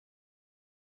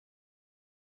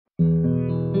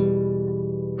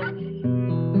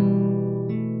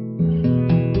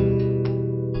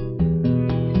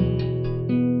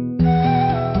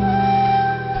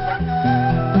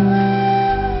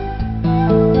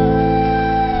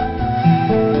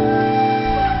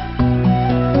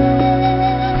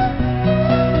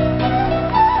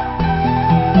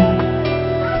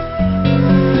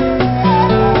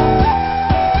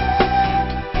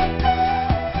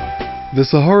The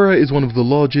Sahara is one of the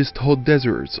largest hot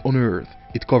deserts on Earth.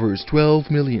 It covers 12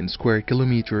 million square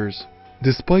kilometers.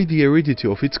 Despite the aridity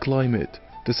of its climate,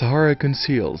 the Sahara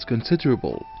conceals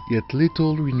considerable yet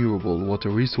little renewable water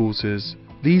resources.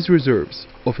 These reserves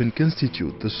often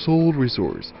constitute the sole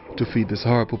resource to feed the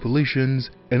Sahara populations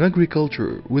and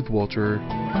agriculture with water.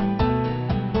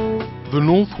 The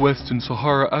Northwestern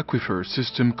Sahara Aquifer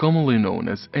System, commonly known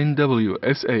as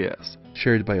NWSAS,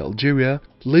 shared by Algeria,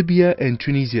 Libya and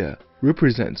Tunisia,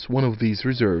 represents one of these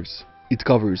reserves. It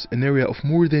covers an area of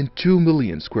more than 2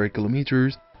 million square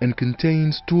kilometers and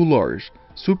contains two large,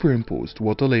 superimposed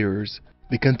water layers: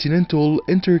 the continental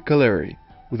intercalary,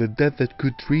 with a depth that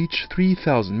could reach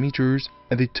 3,000 meters,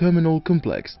 and the terminal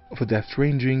complex, of a depth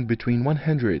ranging between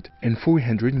 100 and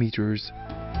 400 meters.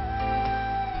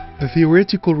 The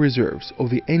theoretical reserves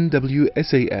of the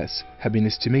NWSAS have been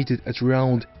estimated at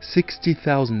around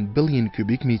 60,000 billion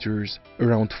cubic meters.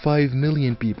 Around 5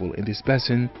 million people in this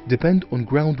basin depend on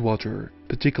groundwater,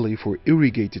 particularly for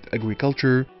irrigated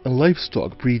agriculture and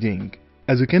livestock breeding.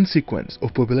 As a consequence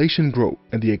of population growth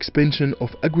and the expansion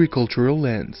of agricultural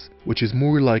lands, which is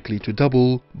more likely to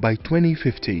double by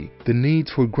 2050, the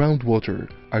needs for groundwater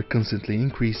are constantly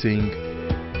increasing.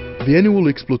 The annual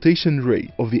exploitation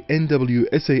rate of the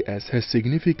NWSAS has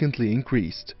significantly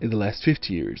increased in the last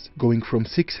 50 years, going from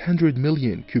 600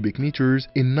 million cubic meters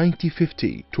in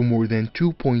 1950 to more than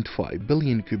 2.5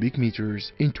 billion cubic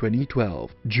meters in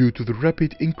 2012, due to the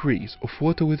rapid increase of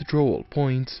water withdrawal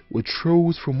points, which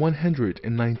rose from 100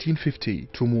 in 1950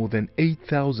 to more than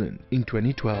 8,000 in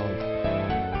 2012.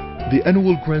 The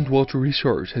annual groundwater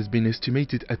recharge has been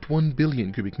estimated at 1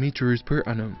 billion cubic meters per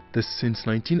annum. Thus, since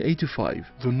 1985,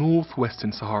 the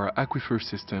Northwestern Sahara Aquifer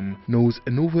System knows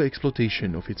an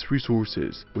overexploitation of its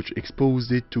resources, which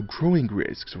exposed it to growing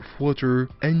risks of water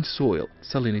and soil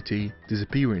salinity,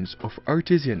 disappearance of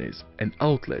artesianism, and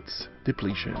outlets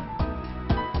depletion.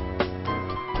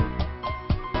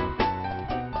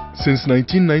 Since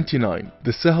 1999,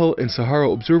 the Sahel and Sahara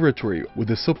Observatory, with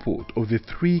the support of the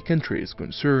three countries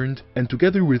concerned and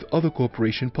together with other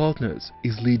cooperation partners,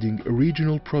 is leading a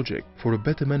regional project for a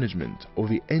better management of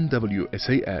the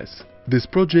NWSAS. This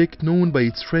project, known by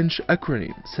its French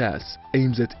acronym SASS,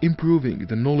 aims at improving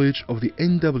the knowledge of the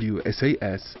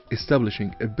NWSAS,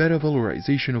 establishing a better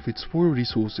valorization of its water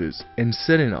resources, and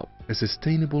setting up a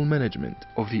sustainable management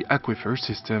of the aquifer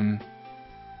system.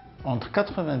 Entre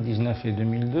 1999 et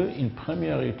 2002, une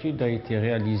première étude a été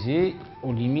réalisée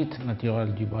aux limites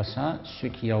naturelles du bassin, ce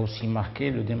qui a aussi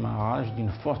marqué le démarrage d'une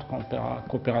forte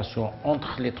coopération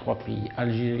entre les trois pays,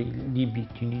 Algérie, Libye,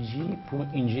 Tunisie, pour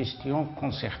une gestion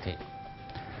concertée.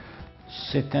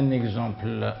 C'est un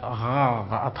exemple rare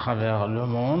à travers le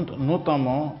monde,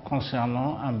 notamment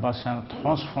concernant un bassin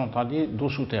transfrontalier d'eau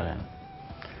souterraine.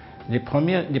 Les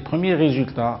premiers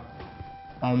résultats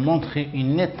ont montré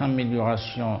une nette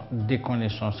amélioration des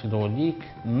connaissances hydrauliques,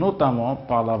 notamment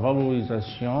par la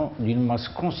valorisation d'une masse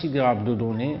considérable de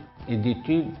données et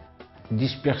d'études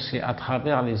dispersées à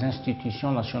travers les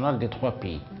institutions nationales des trois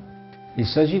pays. Il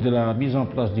s'agit de la mise en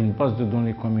place d'une base de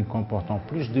données commune comportant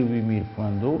plus de 8000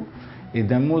 points d'eau et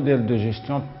d'un modèle de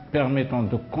gestion permettant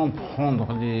de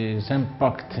comprendre les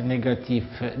impacts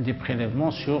négatifs des prélèvements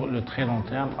sur le très long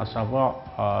terme, à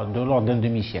savoir de l'ordre d'un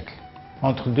demi-siècle.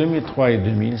 Entre 2003 et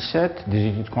 2007, des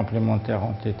études complémentaires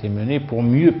ont été menées pour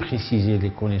mieux préciser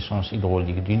les connaissances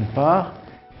hydrauliques d'une part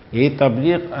et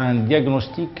établir un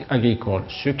diagnostic agricole,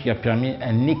 ce qui a permis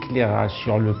un éclairage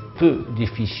sur le peu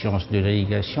d'efficience de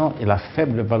l'irrigation et la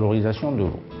faible valorisation de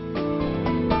l'eau.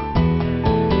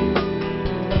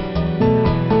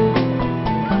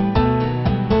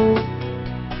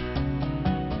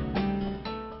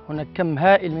 هناك كم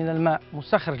هائل من الماء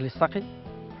مسخر للسقي،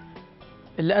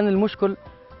 إلا أن المشكل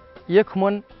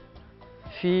يكمن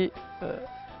في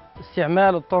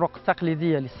استعمال الطرق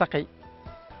التقليدية للسقي،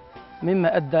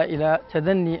 مما أدى إلى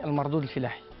تدني المردود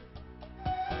الفلاحي.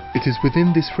 It is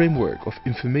within this framework of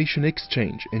information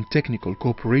exchange and technical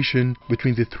cooperation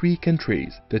between the three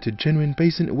countries that a genuine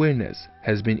basin awareness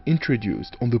has been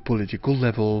introduced on the political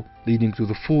level, leading to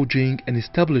the forging and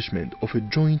establishment of a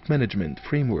joint management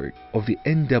framework of the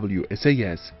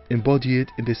NWSAS embodied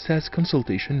in the SASS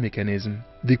consultation mechanism.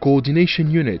 The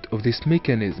coordination unit of this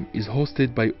mechanism is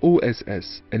hosted by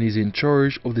OSS and is in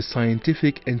charge of the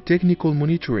scientific and technical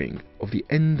monitoring of the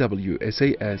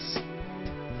NWSAS.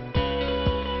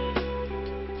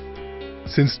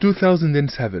 Since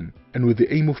 2007, and with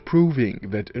the aim of proving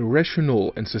that a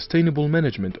rational and sustainable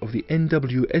management of the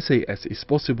NWSAS is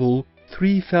possible,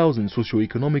 3,000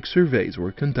 socio-economic surveys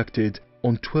were conducted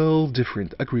on 12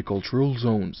 different agricultural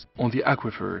zones on the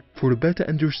aquifer for a better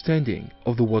understanding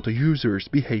of the water users'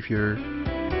 behavior.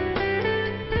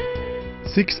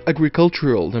 6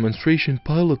 agricultural demonstration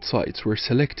pilot sites were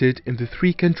selected in the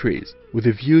 3 countries with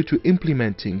a view to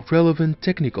implementing relevant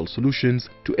technical solutions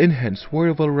to enhance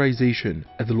water valorization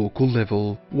at the local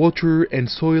level, water and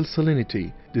soil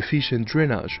salinity, deficient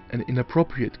drainage and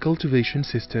inappropriate cultivation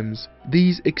systems.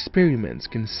 These experiments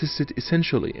consisted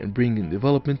essentially in bringing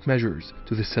development measures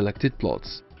to the selected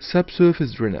plots: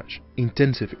 subsurface drainage,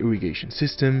 intensive irrigation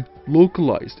system,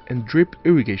 localized and drip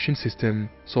irrigation system,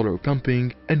 solar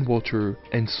pumping and water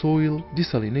and soil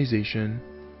desalination.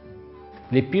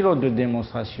 Les pilotes de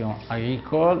démonstration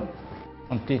agricole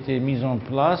ont été mis en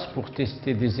place pour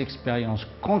tester des expériences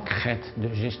concrètes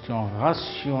de gestion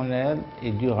rationnelle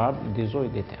et durable des eaux et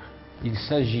des terres. Il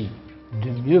s'agit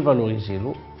de mieux valoriser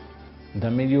l'eau,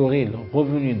 d'améliorer le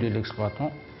revenu de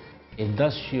l'exploitant et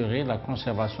d'assurer la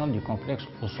conservation du complexe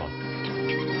au sol.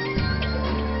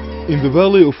 In the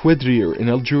valley of Wedrir in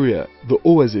Algeria, the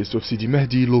oasis of Sidi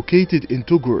Mehdi, located in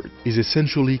Togourt, is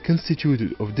essentially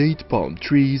constituted of date palm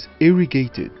trees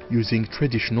irrigated using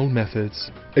traditional methods.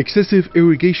 Excessive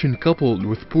irrigation coupled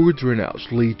with poor drainage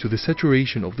lead to the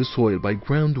saturation of the soil by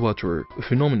groundwater, a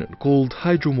phenomenon called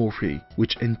hydromorphy,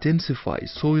 which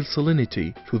intensifies soil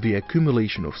salinity through the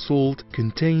accumulation of salt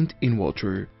contained in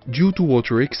water. Due to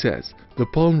water excess, the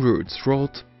palm roots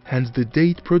rot. Hence, the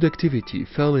date productivity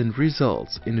fell and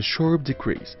results in a sharp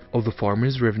decrease of the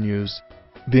farmers' revenues.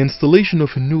 The installation of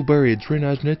a new buried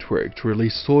drainage network to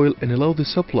release soil and allow the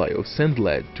supply of sand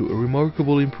led to a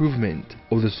remarkable improvement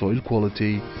of the soil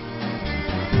quality.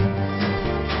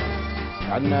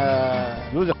 عندنا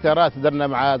جزء اختيارات درنا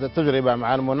مع التجربة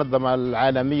مع المنظمة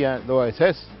العالمية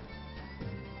SASS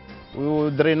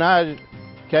والدريناج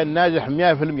كان ناجح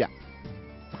 100%.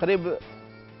 تقريبا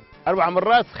 4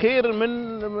 مرات خير من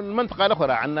المنطقة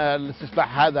الأخرى. عندنا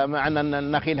الاستصلاح هذا، عندنا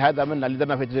النخيل هذا منا اللي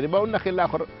درنا في التجربة، والنخيل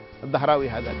الآخر الدهراوي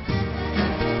هذا.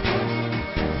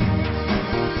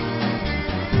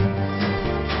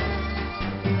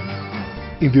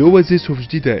 In the oasis of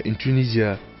Jdida in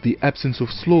Tunisia, the absence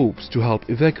of slopes to help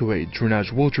evacuate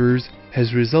drainage waters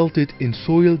has resulted in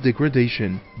soil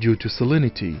degradation due to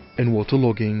salinity and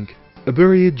waterlogging. A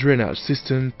buried drainage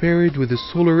system paired with a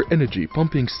solar energy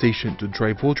pumping station to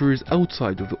drive waters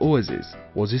outside of the oasis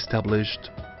was established.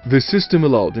 The system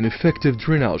allowed an effective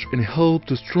drainage and helped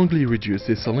to strongly reduce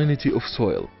the salinity of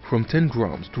soil from 10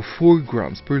 grams to 4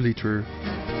 grams per liter.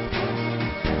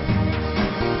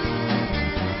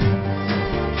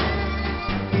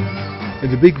 In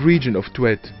the big region of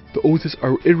Tuet, the oases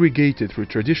are irrigated through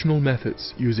traditional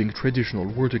methods using traditional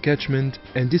water catchment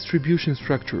and distribution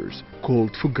structures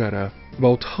called fugara.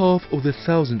 About half of the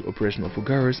 1,000 operational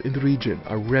fugaras in the region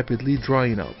are rapidly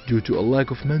drying up due to a lack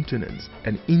of maintenance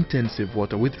and intensive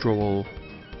water withdrawal.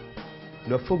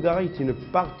 Le fogara est une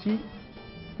partie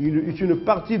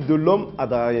de l'homme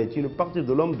adarien, est une partie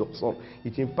de l'homme d'Orson,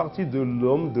 est une partie de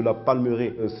l'homme de la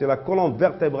palmeraie. C'est la colonne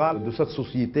vertébrale de cette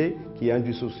société qui est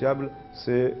indissociable,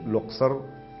 c'est l'Oxar,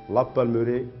 la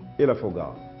palmeraie et la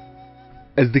fogara.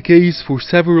 As the case for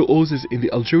several oases in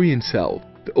the Algerian south,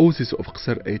 the oasis of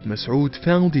Qasr Ait Mas'oud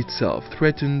found itself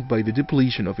threatened by the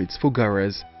depletion of its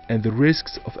fogaras and the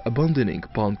risks of abandoning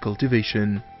palm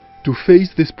cultivation. To face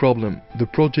this problem, the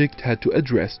project had to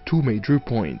address 2 major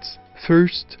points.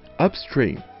 First,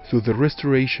 upstream, through the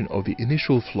restoration of the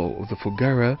initial flow of the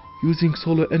fogara using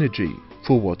solar energy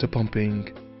for water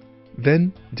pumping.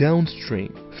 Then,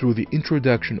 downstream, through the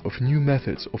introduction of new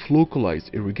methods of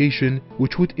localized irrigation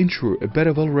which would ensure a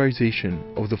better valorization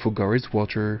of the fogara's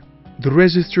water. The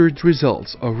registered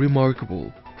results are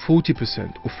remarkable: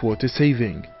 40% of water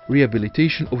saving,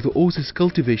 rehabilitation of the oasis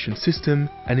cultivation system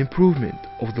and improvement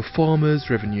of the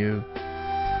farmer's revenue.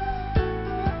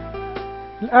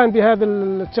 الآن بهذه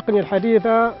التقنية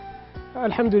الحديثة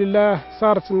الحمد لله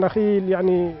صارت النخيل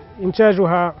يعني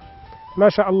إنتاجها ما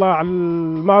شاء الله على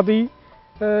الماضي.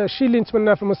 الشيء اللي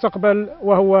نتمناه في المستقبل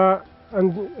وهو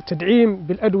التدعيم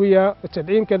بالأدوية،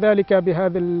 التدعيم كذلك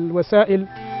بهذه الوسائل.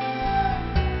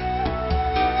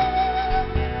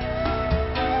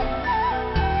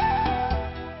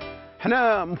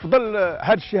 احنا مفضل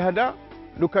هذا الشيء هذا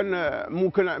لو كان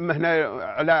ممكن هنا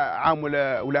على عام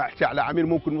ولا حتى على عامين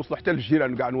ممكن نوصلوا حتى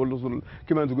للجيران كاع نولوا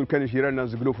كما تقول كاين جيراننا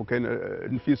زقلوف وكاين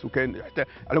نفيس وكاين حتى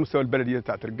على مستوى البلديه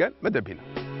تاع تركان ماذا بينا.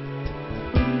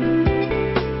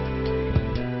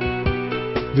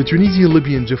 The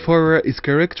Tunisian-Libyan Jafara is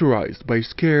characterized by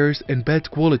scarce and bad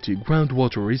quality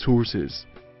groundwater resources.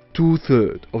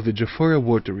 2/3 of the Jafara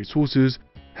water resources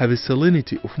have a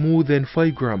salinity of more than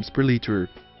 5 grams per liter,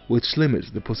 which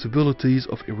limits the possibilities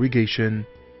of irrigation.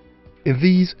 In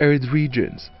these arid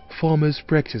regions, farmers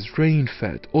practice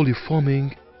rain-fed olive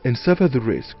farming and suffer the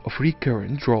risk of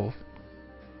recurrent drought.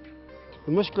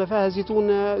 المشكلة فيها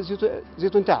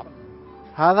زيتون تعب،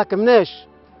 هذاك مناش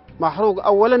محروق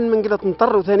أولا من قلة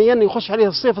مطر، وثانيا يخش عليه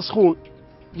الصيف سخون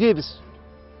ييبس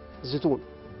الزيتون.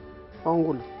 أو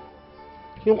نقول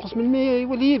ينقص من الماء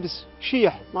يولي ييبس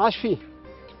شيح ما عادش فيه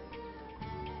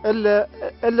إلا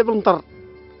بالمطر،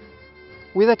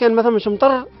 وإذا كان ما ثمش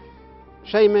مطر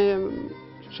شيء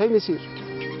ما يصير.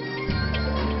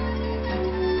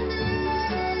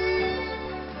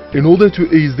 In order to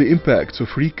ease the impacts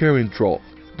of recurrent drought,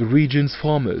 the region's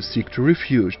farmers seek to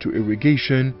refuge to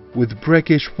irrigation with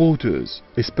brackish waters,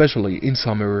 especially in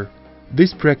summer.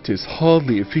 This practice,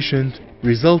 hardly efficient,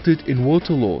 resulted in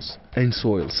water loss and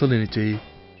soil salinity.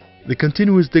 The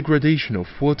continuous degradation of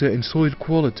water and soil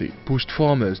quality pushed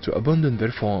farmers to abandon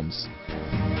their farms.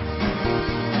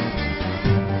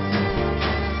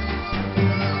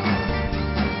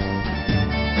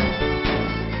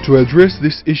 To address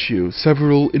this issue,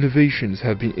 several innovations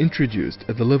have been introduced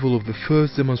at the level of the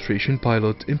first demonstration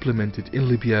pilot implemented in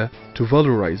Libya to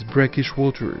valorize brackish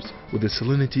waters with a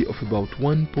salinity of about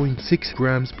 1.6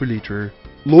 grams per liter,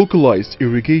 localized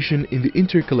irrigation in the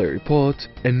intercalary part,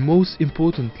 and most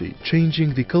importantly, changing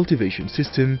the cultivation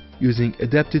system using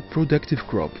adapted productive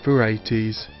crop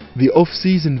varieties. The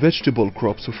off-season vegetable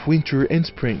crops of winter and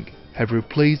spring have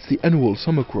replaced the annual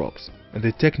summer crops, and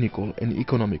the technical and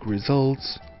economic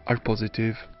results are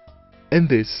positive. And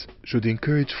this should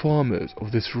encourage farmers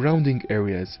of the surrounding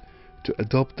areas to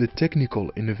adopt the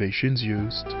technical innovations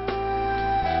used.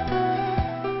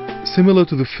 Similar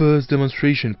to the first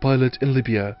demonstration pilot in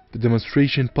Libya, the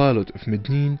demonstration pilot of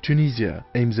Medellin, Tunisia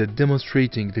aims at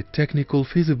demonstrating the technical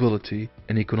feasibility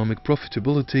and economic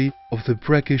profitability of the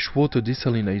brackish water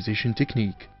desalinization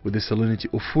technique with a salinity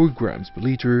of 4 grams per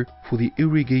liter for the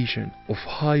irrigation of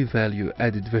high value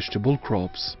added vegetable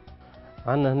crops.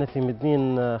 عندنا هنا في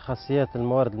مدنين خاصيات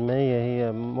الموارد المائية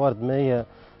هي موارد مائية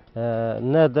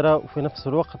نادرة وفي نفس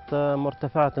الوقت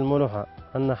مرتفعة الملوحة.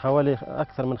 عندنا حوالي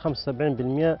أكثر من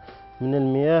 75% من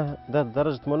المياه ذات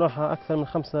درجة ملوحة أكثر من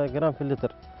 5 جرام في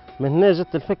اللتر. من هنا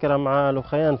جت الفكرة مع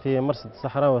الأخيان في مرصد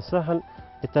الصحراء والساحل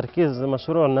بتركيز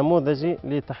مشروع نموذجي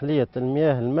لتحلية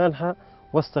المياه المالحة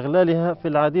واستغلالها في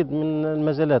العديد من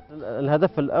المجالات.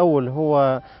 الهدف الأول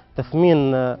هو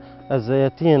تثمين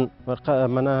الزيتين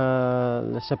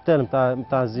الشبتال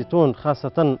متاع الزيتون،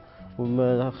 خاصة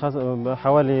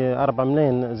حوالي 4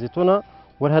 ملايين زيتونة.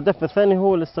 والهدف الثاني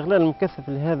هو الاستغلال المكثف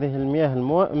لهذه المياه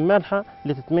المالحة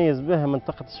اللي تتميز بها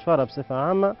منطقة الشفارة بصفة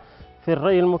عامة في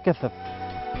الري المكثف.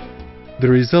 The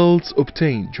results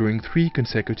obtained during 3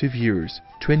 consecutive years,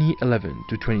 2011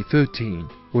 to 2013,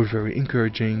 were very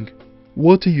encouraging.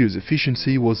 Water use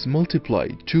efficiency was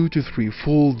multiplied 2 to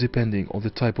 3-fold depending on the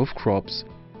type of crops.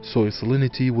 Soil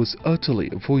salinity was utterly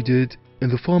avoided and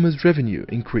the farmers' revenue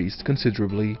increased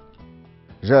considerably.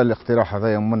 جاء الاقتراح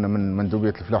هذا يومنا من مندوبية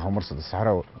الفلاحة ومرصد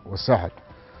الصحراء والساحل،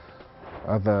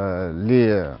 هذا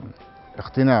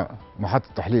لاقتناء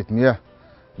محطة تحلية مياه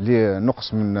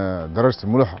لنقص من درجة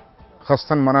الملوحة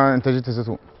خاصة مع إنتاجية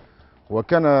الزيتون.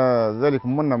 وكان ذلك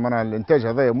منا الإنتاج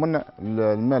هذا يومنا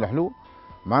الماء الحلو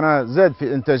معناها زاد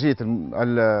في إنتاجية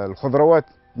الخضروات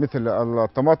مثل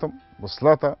الطماطم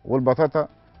والسلطة والبطاطا.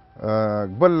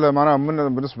 قبل معناها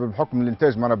بالنسبة بحكم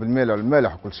الإنتاج معناها بالمالح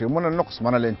والمالح وكل شيء منا النقص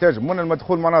معناها الإنتاج منا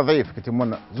المدخول معناها ضعيف كتير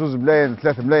منا 2 ملايين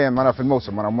 3 ملايين معناها في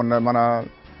الموسم معناها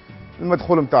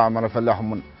المدخول نتاع معناها الفلاح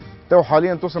منا تو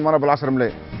حاليا توصل معناها بال10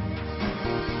 ملايين.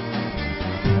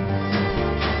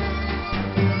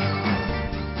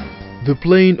 The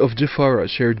plain of Jafara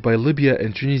shared by Libya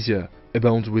and Tunisia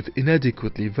abounds with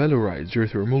inadequately valorized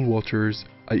geothermal waters,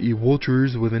 i.e.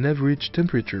 waters with an average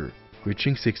temperature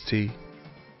reaching 60.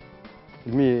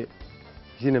 المياه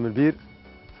جينا من البير،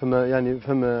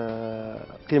 ثم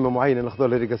قيمة معينة ناخذوها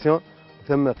للإيريغاسيون،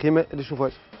 ثم قيمة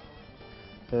للشوفاج.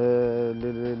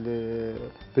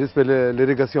 بالنسبة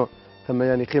للإيريغاسيون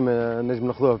ثم قيمة نجم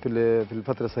ناخذوها في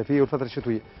الفترة الصيفية والفترة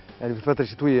الشتوية. في الفترة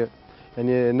الشتوية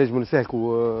نجم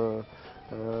نستهلكوا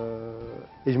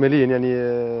إجماليا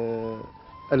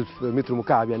 1000 متر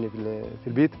مكعب في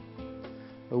البيت،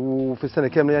 وفي السنة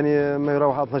كاملة ما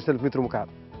يراوح 12000 متر مكعب.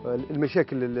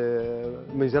 المشاكل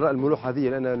من جراء الملوحة هذه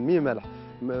لأن المياه مالح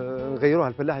نغيروها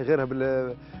الفلاح يغيرها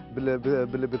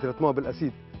بالتريتمون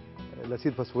بالأسيد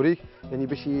فوسفوريك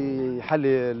باش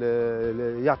يحلي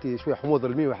يعطي شوية حموضة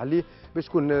للمياه ويحليه باش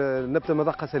تكون نبتة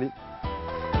مذاقها سليم.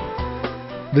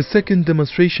 The second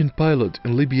demonstration pilot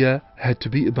in Libya had to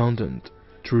be abandoned.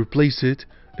 To replace it,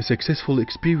 a successful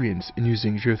experience in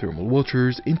using geothermal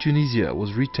waters in Tunisia was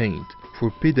retained for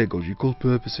pedagogical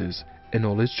purposes and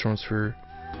knowledge transfer.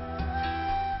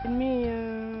 الماء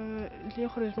اللي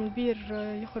يخرج من البير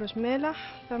يخرج مالح،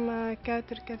 ثم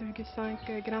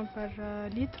 4.5 جرام بر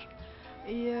لتر،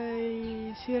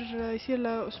 يصير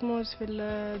الأسموز في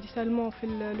الديسالمون في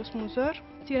الأسموزور،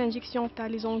 تصير انجكسيون تاع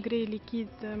لي زونغري ليكيد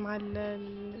مع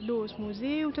لو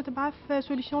اسموزي وتتبعث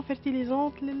سوليسيون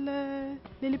فيرتيليزونت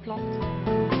للي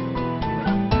بلانت.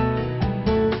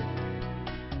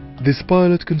 This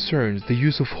pilot concerns the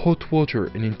use of hot water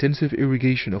in intensive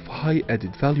irrigation of high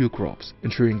added value crops,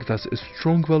 ensuring thus a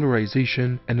strong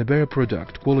valorization and a better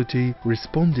product quality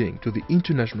responding to the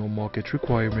international market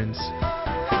requirements.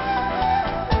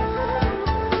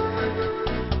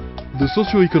 The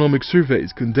socio-economic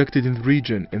surveys conducted in the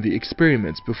region and the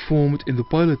experiments performed in the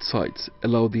pilot sites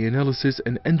allowed the analysis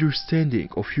and understanding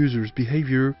of users'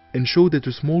 behavior and showed at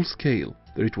a small scale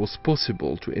that it was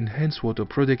possible to enhance water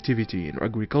productivity in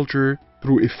agriculture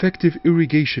through effective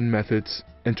irrigation methods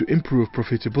and to improve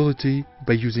profitability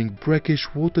by using brackish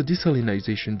water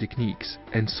desalination techniques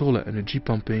and solar energy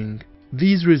pumping.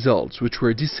 These results, which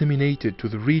were disseminated to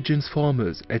the region's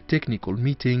farmers at technical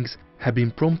meetings, have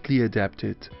been promptly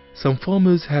adapted. Some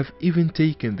farmers have even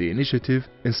taken the initiative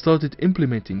and started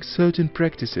implementing certain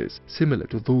practices similar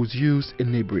to those used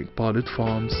in neighboring pilot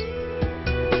farms.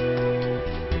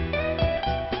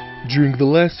 During the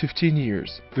last 15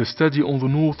 years, the study on the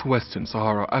northwestern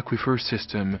Sahara Aquifer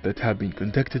System that have been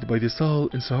conducted by the Sahel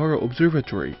and Sahara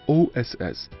Observatory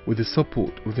 (OSS) with the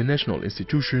support of the national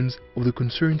institutions of the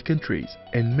concerned countries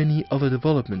and many other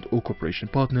development or cooperation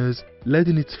partners led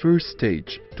in its first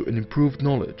stage to an improved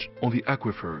knowledge on the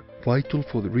aquifer vital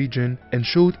for the region and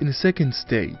showed in a second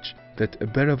stage that a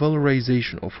better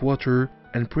valorization of water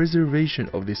and preservation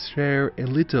of this rare and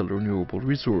little renewable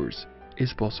resource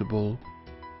is possible.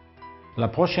 La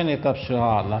prochaine étape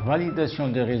sera la validation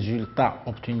des résultats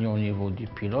obtenus au niveau du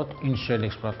pilote, une seule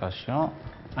exploitation,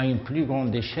 à une plus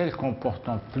grande échelle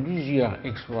comportant plusieurs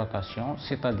exploitations,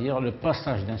 c'est-à-dire le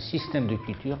passage d'un système de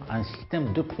culture à un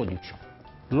système de production.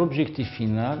 L'objectif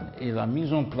final est la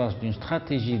mise en place d'une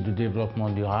stratégie de développement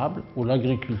durable où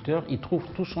l'agriculteur y trouve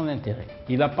tout son intérêt.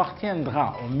 Il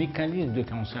appartiendra au mécanisme de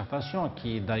concertation,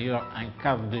 qui est d'ailleurs un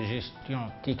cadre de gestion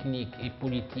technique et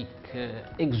politique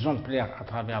exemplaire à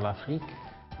travers l'Afrique,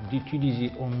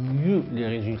 d'utiliser au mieux les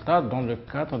résultats dans le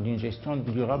cadre d'une gestion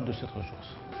durable de cette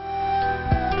ressource.